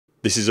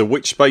This is a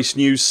Witchspace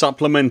News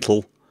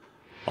Supplemental.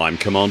 I'm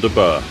Commander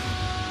Buur.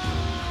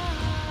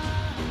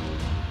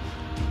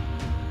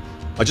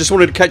 I just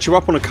wanted to catch you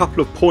up on a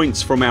couple of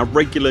points from our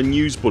regular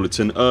news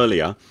bulletin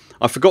earlier.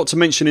 I forgot to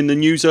mention in the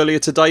news earlier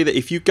today that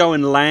if you go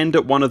and land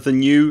at one of the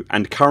new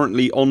and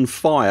currently on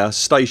fire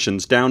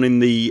stations down in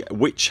the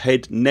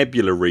Witchhead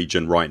Nebula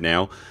region right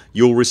now,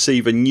 you'll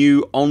receive a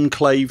new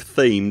Enclave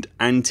themed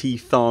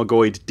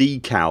anti-Thargoid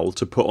decal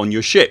to put on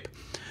your ship.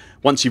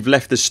 Once you've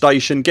left the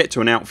station, get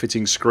to an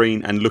outfitting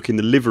screen and look in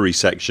the livery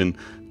section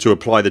to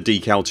apply the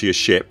decal to your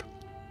ship.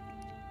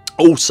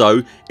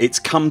 Also, it's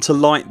come to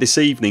light this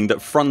evening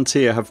that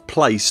Frontier have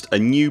placed a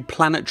new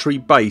planetary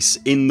base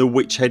in the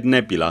Witchhead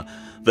Nebula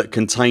that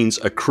contains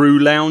a crew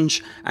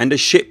lounge and a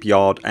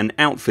shipyard and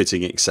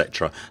outfitting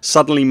etc,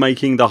 suddenly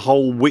making the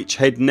whole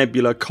Witchhead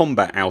Nebula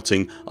combat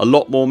outing a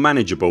lot more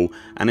manageable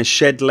and a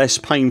shed less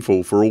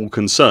painful for all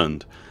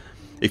concerned.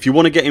 If you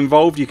want to get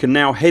involved, you can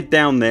now head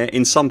down there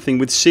in something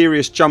with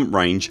serious jump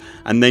range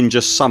and then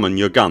just summon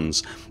your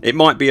guns. It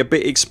might be a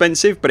bit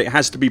expensive, but it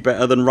has to be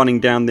better than running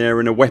down there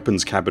in a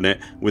weapons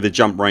cabinet with a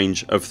jump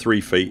range of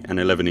 3 feet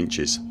and 11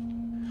 inches.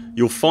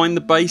 You'll find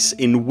the base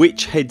in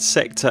Witchhead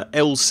Sector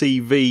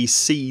LCV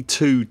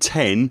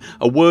C210.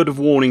 A word of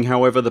warning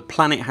however, the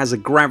planet has a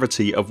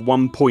gravity of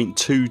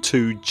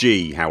 1.22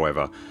 G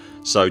however,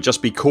 so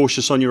just be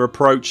cautious on your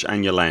approach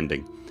and your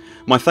landing.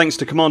 My thanks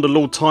to Commander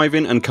Lord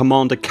Tyvin and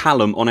Commander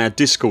Callum on our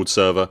Discord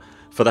server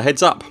for the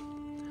heads up.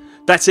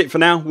 That's it for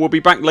now. We'll be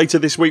back later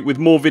this week with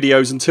more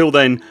videos. Until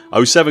then,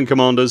 07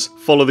 Commanders,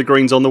 follow the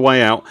greens on the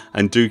way out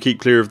and do keep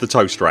clear of the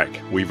toast rack.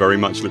 We very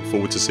much look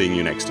forward to seeing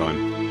you next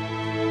time.